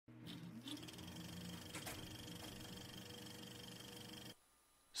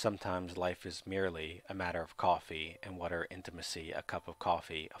Sometimes life is merely a matter of coffee and what our intimacy a cup of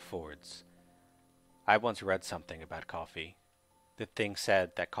coffee affords. I once read something about coffee. The thing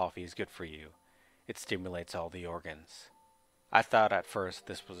said that coffee is good for you. It stimulates all the organs. I thought at first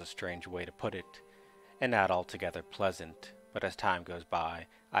this was a strange way to put it, and not altogether pleasant, but as time goes by,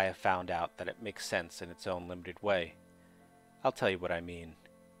 I have found out that it makes sense in its own limited way. I'll tell you what I mean.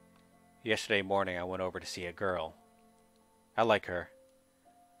 Yesterday morning I went over to see a girl. I like her.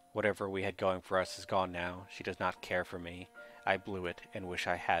 Whatever we had going for us is gone now. She does not care for me. I blew it and wish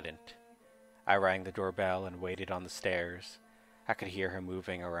I hadn't. I rang the doorbell and waited on the stairs. I could hear her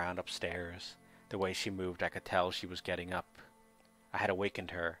moving around upstairs. The way she moved, I could tell she was getting up. I had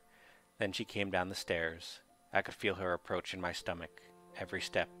awakened her. Then she came down the stairs. I could feel her approach in my stomach. Every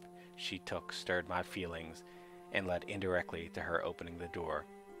step she took stirred my feelings and led indirectly to her opening the door.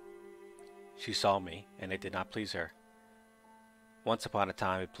 She saw me, and it did not please her. Once upon a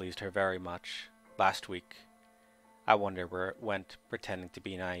time it pleased her very much. Last week. I wonder where it went, pretending to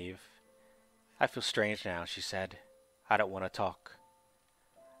be naive. I feel strange now, she said. I don't want to talk.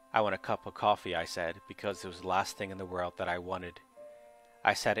 I want a cup of coffee, I said, because it was the last thing in the world that I wanted.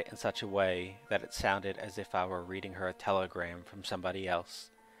 I said it in such a way that it sounded as if I were reading her a telegram from somebody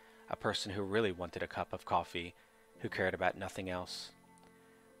else, a person who really wanted a cup of coffee, who cared about nothing else.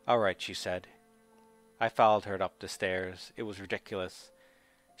 All right, she said. I followed her up the stairs. It was ridiculous.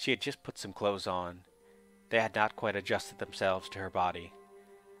 She had just put some clothes on. They had not quite adjusted themselves to her body.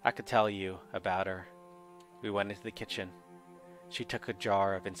 I could tell you about her. We went into the kitchen. She took a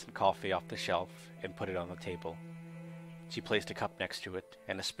jar of instant coffee off the shelf and put it on the table. She placed a cup next to it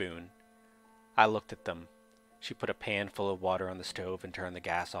and a spoon. I looked at them. She put a pan full of water on the stove and turned the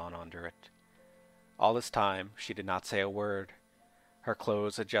gas on under it. All this time she did not say a word. Her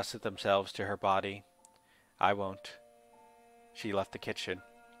clothes adjusted themselves to her body. I won't. She left the kitchen.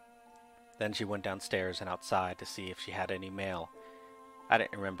 Then she went downstairs and outside to see if she had any mail. I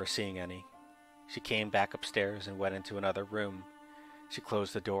didn't remember seeing any. She came back upstairs and went into another room. She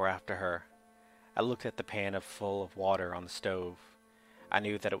closed the door after her. I looked at the pan full of water on the stove. I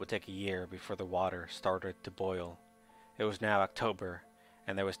knew that it would take a year before the water started to boil. It was now October,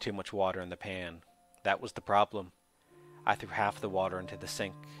 and there was too much water in the pan. That was the problem. I threw half the water into the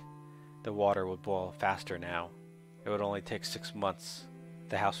sink. The water would boil faster now. It would only take 6 months.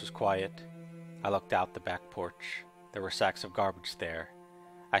 The house was quiet. I looked out the back porch. There were sacks of garbage there.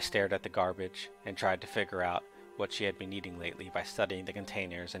 I stared at the garbage and tried to figure out what she had been eating lately by studying the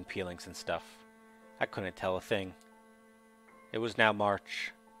containers and peelings and stuff. I couldn't tell a thing. It was now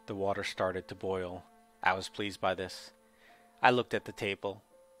March. The water started to boil. I was pleased by this. I looked at the table.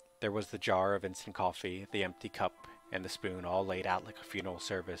 There was the jar of instant coffee, the empty cup, and the spoon all laid out like a funeral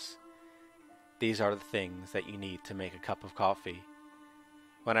service. These are the things that you need to make a cup of coffee.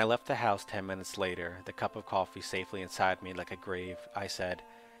 When I left the house 10 minutes later, the cup of coffee safely inside me like a grave, I said,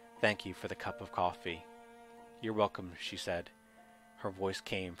 "Thank you for the cup of coffee." "You're welcome," she said. Her voice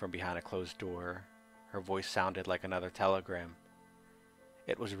came from behind a closed door. Her voice sounded like another telegram.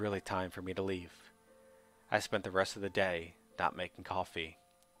 It was really time for me to leave. I spent the rest of the day not making coffee.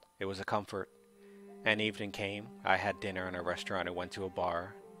 It was a comfort. An evening came. I had dinner in a restaurant and went to a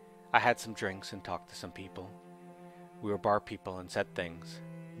bar. I had some drinks and talked to some people. We were bar people and said things.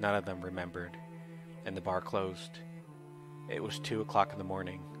 None of them remembered, and the bar closed. It was 2 o'clock in the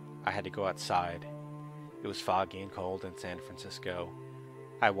morning. I had to go outside. It was foggy and cold in San Francisco.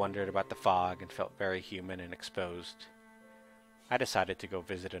 I wondered about the fog and felt very human and exposed. I decided to go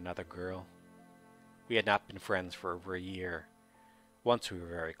visit another girl. We had not been friends for over a year. Once we were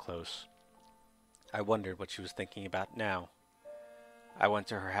very close. I wondered what she was thinking about now. I went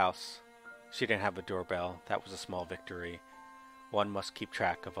to her house. She didn't have a doorbell. That was a small victory. One must keep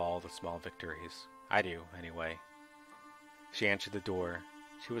track of all the small victories. I do, anyway. She answered the door.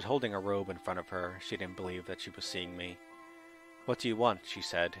 She was holding a robe in front of her. She didn't believe that she was seeing me. "What do you want?" she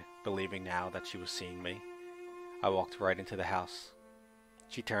said, believing now that she was seeing me. I walked right into the house.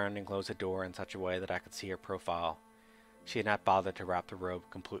 She turned and closed the door in such a way that I could see her profile. She had not bothered to wrap the robe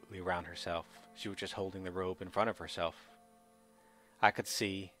completely around herself. She was just holding the robe in front of herself. I could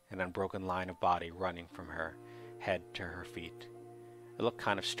see an unbroken line of body running from her head to her feet. It looked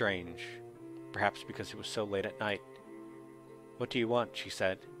kind of strange, perhaps because it was so late at night. "What do you want?" she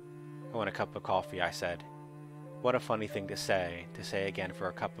said. "I want a cup of coffee," I said. What a funny thing to say again for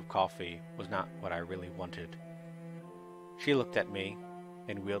a cup of coffee was not what I really wanted. She looked at me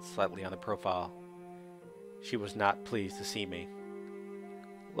and wheeled slightly on the profile. She was not pleased to see me.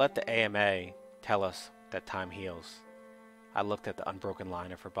 "Let the AMA tell us that time heals." I looked at the unbroken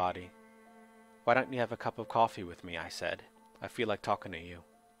line of her body. "Why don't you have a cup of coffee with me?" I said. "I feel like talking to you."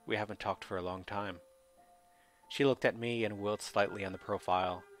 We haven't talked for a long time." She looked at me and wheeled slightly on the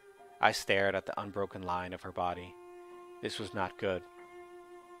profile. I stared at the unbroken line of her body. This was not good.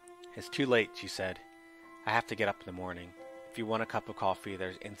 "It's too late," she said. "I have to get up in the morning. If you want a cup of coffee,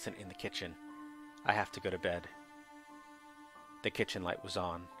 there's instant in the kitchen. I have to go to bed." The kitchen light was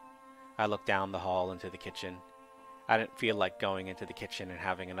on. I looked down the hall into the kitchen. I didn't feel like going into the kitchen and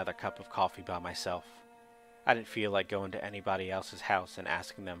having another cup of coffee by myself. I didn't feel like going to anybody else's house and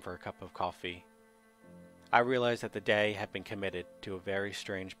asking them for a cup of coffee. I realized that the day had been committed to a very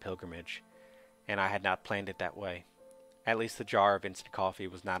strange pilgrimage, and I had not planned it that way. At least the jar of instant coffee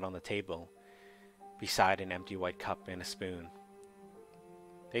was not on the table, beside an empty white cup and a spoon.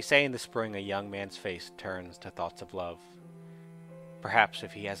 They say in the spring a young man's face turns to thoughts of love. Perhaps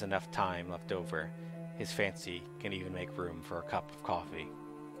if he has enough time left over, his fancy can even make room for a cup of coffee.